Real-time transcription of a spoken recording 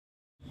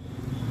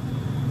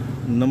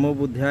नमो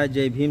बुद्धाय,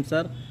 जय भीम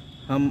सर।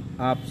 हम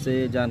आपसे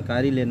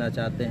जानकारी लेना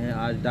चाहते हैं।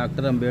 आज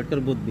डॉक्टर अंबेडकर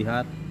बुद्ध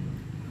विहार,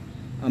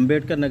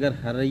 अंबेडकर नगर,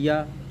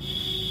 हरैया,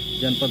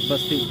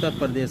 जनपद-बस से उत्तर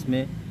प्रदेश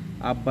में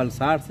आप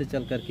वलसाड़ से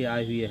चल कर के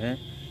आए हुए हैं।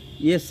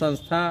 ये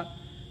संस्था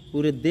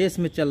पूरे देश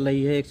में चल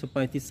रही है,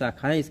 135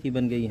 शाखाएं इसकी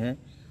बन गई हैं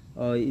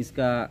और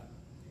इसका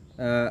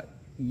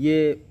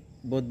ये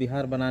बुद्ध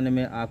विहार बनाने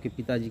में आपके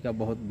पिताजी का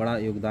बहुत बड़ा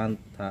योगदान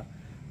था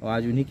और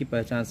आज उन्हीं की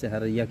पहचान से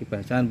हरैया की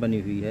पहचान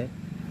बनी हुई है।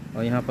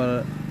 और यहाँ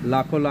पर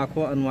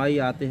लाखों अनुयायी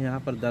आते हैं यहाँ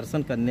पर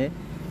दर्शन करने।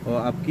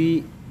 और अब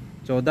की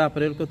 14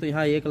 अप्रैल को तो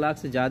यहाँ 1 लाख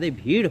से ज़्यादा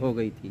भीड़ हो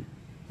गई थी।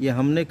 ये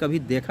हमने कभी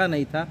देखा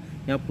नहीं था।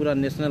 यहाँ पूरा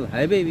नेशनल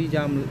हाईवे भी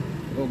जाम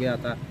हो गया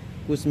था,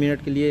 कुछ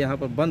मिनट के लिए यहाँ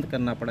पर बंद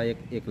करना पड़ा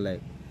एक लाइन।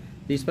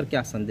 तो इस पर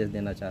क्या संदेश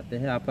देना चाहते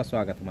हैं? आपका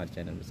स्वागत हमारे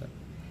चैनल में सर।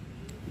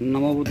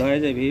 नमो बुद्धाय,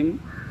 जय भीम।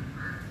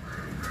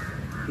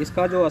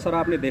 इसका जो असर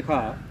आपने देखा,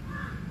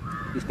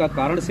 इसका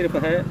कारण सिर्फ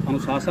है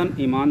अनुशासन,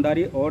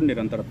 ईमानदारी और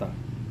निरंतरता।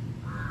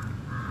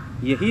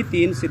 यही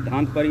 3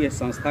 सिद्धांत पर यह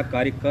संस्था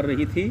कार्य कर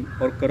रही थी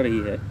और कर रही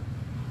है।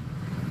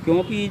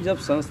 क्योंकि जब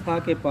संस्था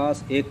के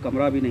पास एक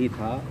कमरा भी नहीं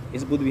था,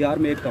 इस बुद्ध विहार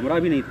में एक कमरा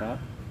भी नहीं था,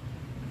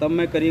 तब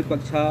मैं करीब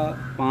कक्षा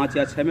 5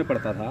 या 6 में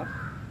पढ़ता था।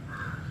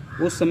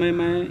 उस समय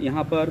मैं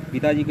यहाँ पर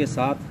पिताजी के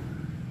साथ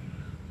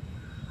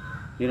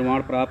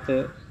निर्माण प्राप्त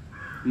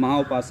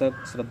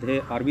महाउपासक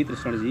श्रद्धेय आरवी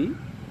कृष्ण जी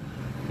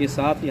के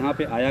साथ यहाँ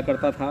पे आया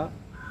करता था।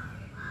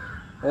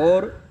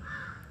 और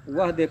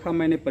वह देखा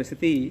मैंने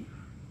परिस्थिति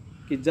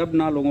कि जब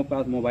ना लोगों के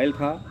पास मोबाइल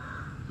था,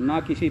 ना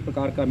किसी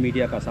प्रकार का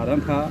मीडिया का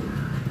साधन था।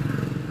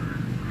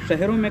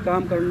 शहरों में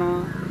काम करना,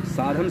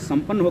 साधन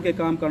संपन्न होकर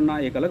काम करना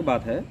एक अलग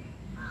बात है,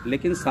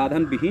 लेकिन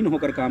साधन विहीन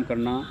होकर काम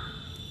करना,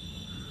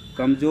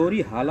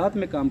 कमजोरी हालात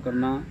में काम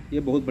करना, ये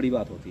बहुत बड़ी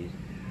बात होती है।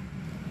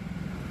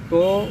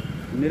 तो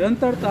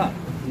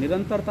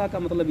निरंतरता का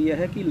मतलब यह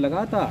है कि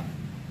लगातार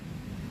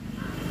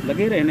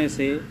लगे रहने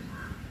से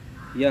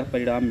यह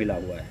परिणाम मिला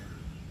हुआ है।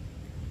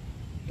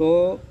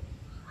 तो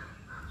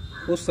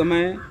उस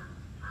समय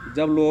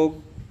जब लोग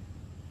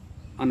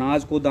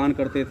अनाज को दान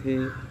करते थे,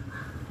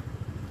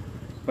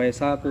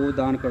 पैसा को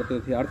दान करते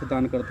थे, अर्थ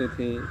दान करते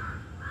थे,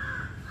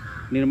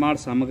 निर्माण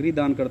सामग्री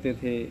दान करते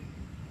थे,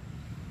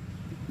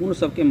 उन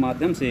सब के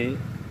माध्यम से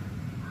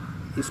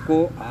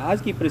इसको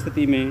आज की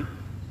परिस्थिति में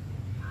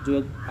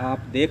जो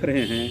आप देख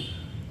रहे हैं,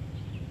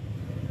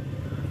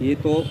 ये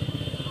तो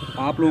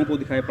आप लोगों को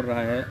दिखाई पड़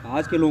रहा है,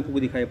 आज के लोगों को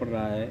भी दिखाई पड़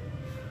रहा है।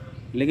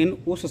 लेकिन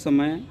उस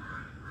समय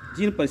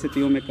जिन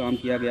परिस्थितियों में काम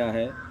किया गया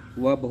है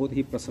वह बहुत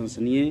ही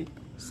प्रशंसनीय,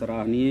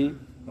 सराहनीय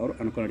और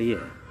अनुकरणीय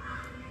है।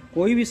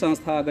 कोई भी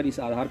संस्था अगर इस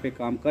आधार पर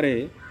काम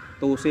करे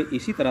तो उसे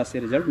इसी तरह से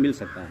रिजल्ट मिल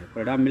सकता है,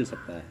 परिणाम मिल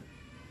सकता है।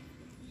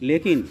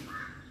 लेकिन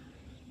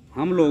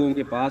हम लोगों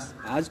के पास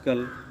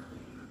आजकल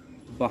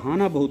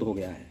बहाना बहुत हो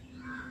गया है।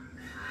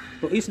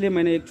 तो इसलिए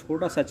मैंने एक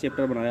छोटा सा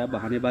चैप्टर बनाया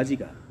बहानेबाजी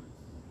का।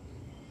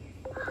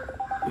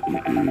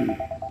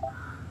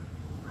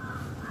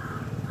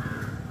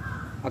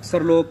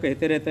 अक्सर लोग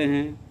कहते रहते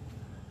हैं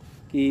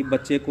कि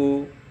बच्चे को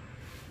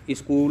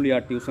स्कूल या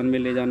ट्यूशन में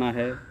ले जाना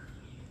है,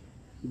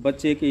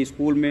 बच्चे के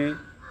स्कूल में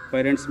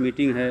पेरेंट्स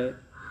मीटिंग है,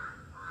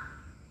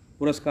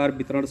 पुरस्कार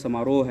वितरण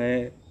समारोह है,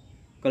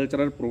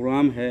 कल्चरल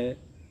प्रोग्राम है,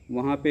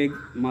 वहाँ पे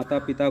माता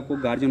पिता को,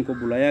 गार्जियन को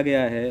बुलाया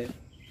गया है।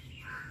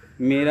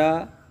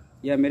 मेरा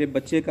या मेरे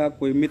बच्चे का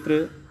कोई मित्र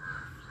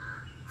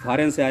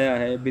फॉरेन से आया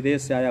है,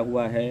 विदेश से आया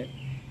हुआ है,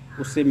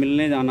 उससे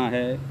मिलने जाना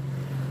है।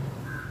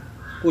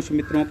 कुछ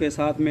मित्रों के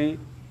साथ में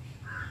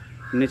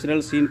नेचुरल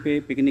सीन पे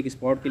पिकनिक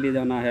स्पॉट के लिए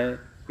जाना है,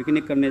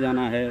 पिकनिक करने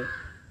जाना है,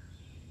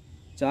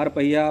 4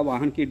 पहिया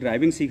वाहन की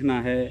ड्राइविंग सीखना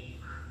है,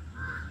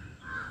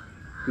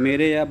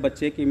 मेरे या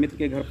बच्चे के मित्र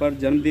के घर पर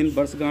जन्मदिन,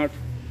 वर्षगांठ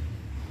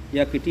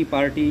या किटी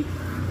पार्टी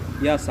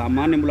या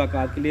सामान्य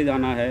मुलाकात के लिए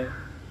जाना है,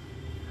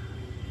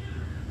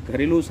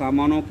 घरेलू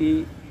सामानों की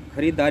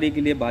खरीदारी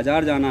के लिए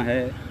बाज़ार जाना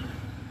है,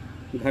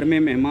 घर में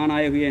मेहमान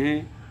आए हुए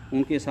हैं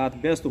उनके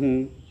साथ व्यस्त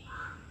हूँ,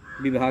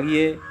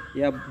 विभागीय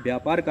या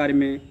व्यापार कार्य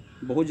में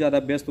बहुत ज़्यादा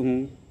व्यस्त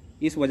हूँ,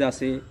 इस वजह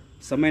से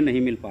समय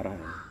नहीं मिल पा रहा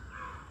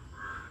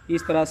है।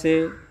 इस तरह से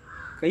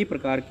कई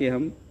प्रकार के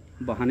हम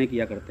बहाने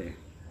किया करते हैं।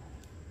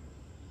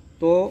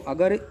 तो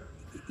अगर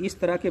इस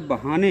तरह के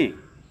बहाने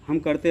हम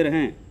करते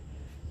रहें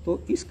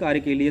तो इस कार्य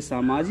के लिए,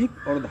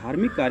 सामाजिक और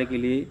धार्मिक कार्य के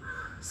लिए,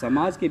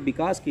 समाज के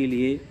विकास के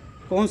लिए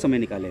कौन समय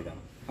निकालेगा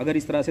अगर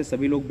इस तरह से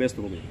सभी लोग व्यस्त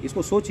हो गए?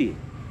 इसको सोचिए।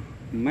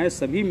 मैं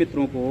सभी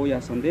मित्रों को यह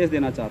संदेश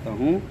देना चाहता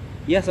हूँ,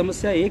 यह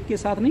समस्या एक के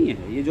साथ नहीं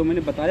है। ये जो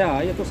मैंने बताया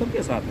ये तो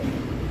सबके साथ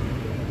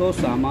है। तो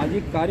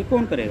सामाजिक कार्य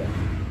कौन करेगा?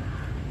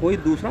 कोई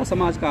दूसरा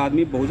समाज का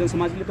आदमी बहुजन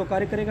समाज के लिए तो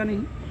कार्य करेगा नहीं।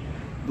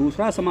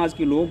 दूसरा समाज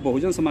के लोग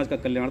बहुजन समाज का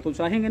कल्याण तो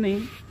चाहेंगे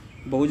नहीं।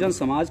 बहुजन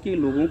समाज के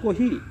लोगों को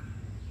ही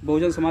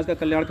बहुजन समाज का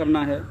कल्याण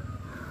करना है।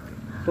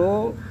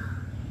 तो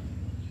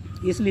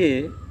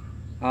इसलिए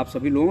आप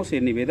सभी लोगों से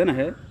निवेदन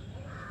है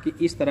कि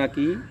इस तरह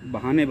की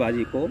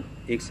बहानेबाजी को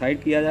एक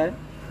साइड किया जाए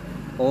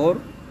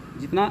और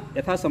जितना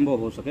यथासंभव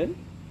हो सके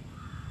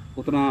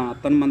उतना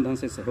तन मन धन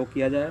से सहयोग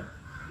किया जाए।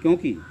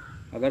 क्योंकि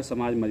अगर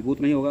समाज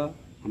मजबूत नहीं होगा,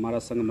 हमारा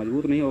संघ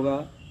मजबूत नहीं होगा,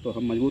 तो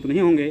हम मजबूत नहीं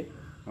होंगे,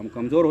 हम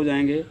कमज़ोर हो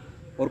जाएंगे।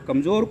 और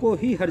कमज़ोर को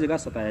ही हर जगह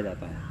सताया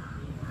जाता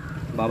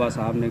है। बाबा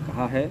साहब ने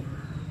कहा है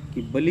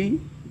कि बलि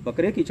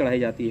बकरे की चढ़ाई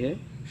जाती है,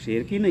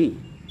 शेर की नहीं।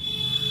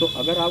 तो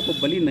अगर आपको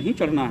बलि नहीं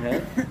चढ़ना है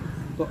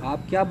तो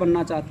आप क्या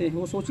बनना चाहते हैं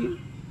वो सोचिए।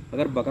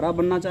 अगर बकरा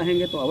बनना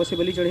चाहेंगे तो अवश्य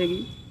बलि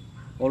चढ़ेगी,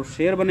 और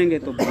शेर बनेंगे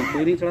तो बलि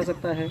कोई नहीं चढ़ा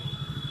सकता है।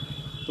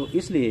 तो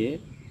इसलिए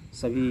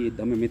सभी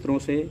धर्म मित्रों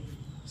से,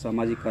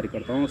 सामाजिक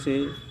कार्यकर्ताओं से,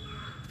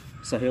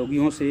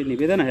 सहयोगियों से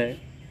निवेदन है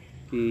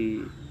कि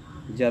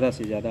ज़्यादा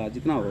से ज़्यादा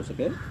जितना हो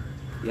सके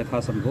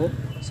यथासंभव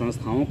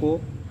संस्थाओं को,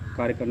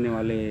 कार्य करने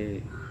वाले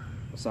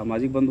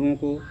सामाजिक बंधुओं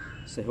को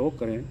सहयोग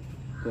करें,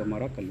 तो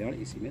हमारा कल्याण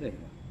इसी में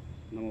रहेगा।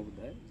 नमो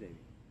बुद्धाय, जय हिंद।